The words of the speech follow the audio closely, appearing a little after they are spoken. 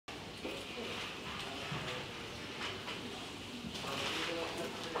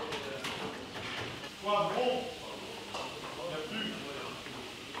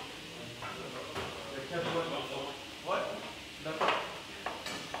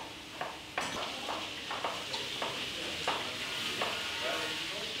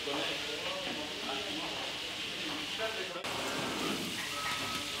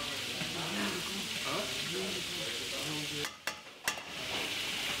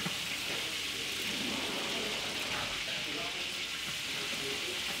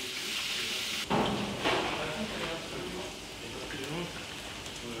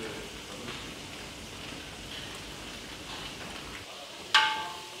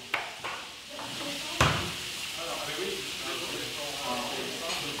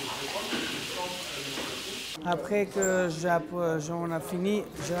Après que j'ai fini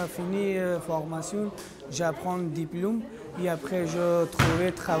formation, j'apprends le diplôme et après je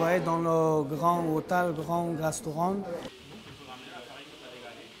trouvais travail dans le grand hôtel, grand restaurant.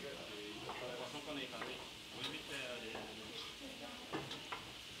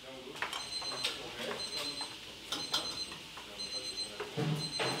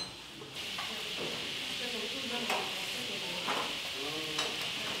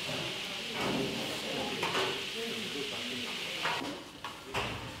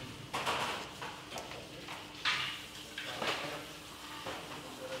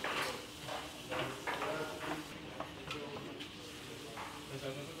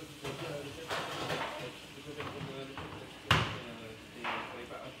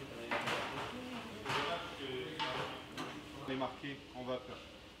 Les marquer en vapeur.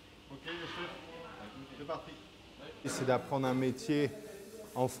 Ok, le chef, c'est parti. C'est d'apprendre un métier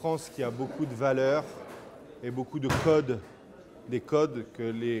en France qui a beaucoup de valeurs et beaucoup de codes, des codes que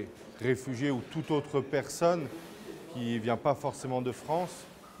les réfugiés ou toute autre personne qui ne vient pas forcément de France,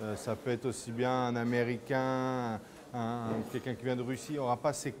 ça peut être aussi bien un Américain, quelqu'un qui vient de Russie, n'aura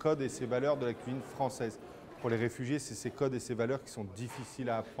pas ces codes et ces valeurs de la cuisine française. Pour les réfugiés, c'est ces codes et ces valeurs qui sont difficiles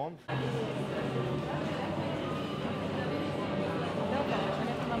à apprendre.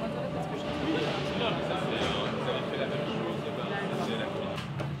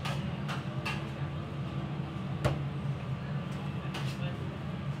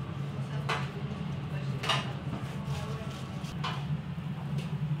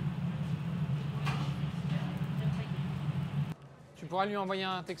 Tu pourras lui envoyer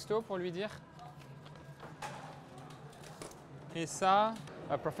un texto pour lui dire. Et ça,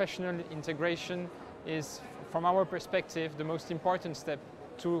 a professional integration is, from our perspective, the most important step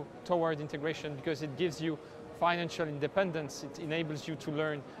toward integration because it gives you financial independence, it enables you to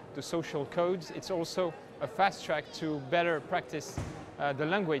learn the social codes. It's also a fast track to better practice the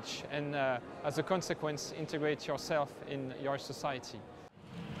language and as a consequence integrate yourself in your society.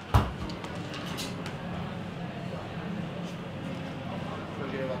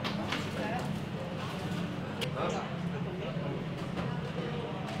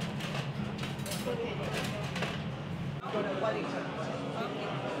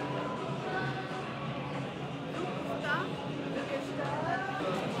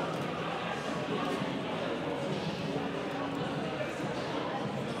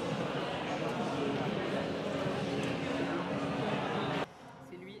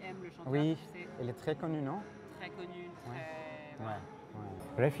 Oui, il est très connu, non? Très connu, très... Ouais.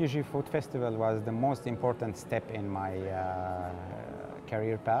 Ouais. Refugee Food Festival was the most important step in my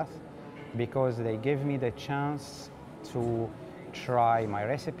career path because they gave me the chance to try my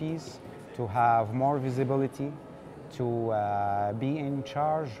recipes, to have more visibility, to be in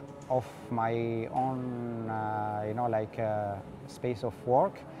charge of my own, space of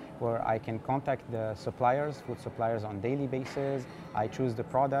work where I can contact the suppliers, food suppliers on daily basis. I choose the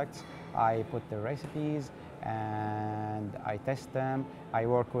products, I put the recipes, and I test them. I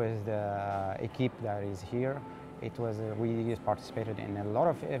work with the equipe that is here. It was, we participated in a lot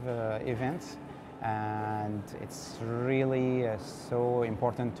of events, and it's really so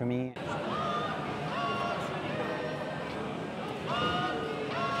important to me.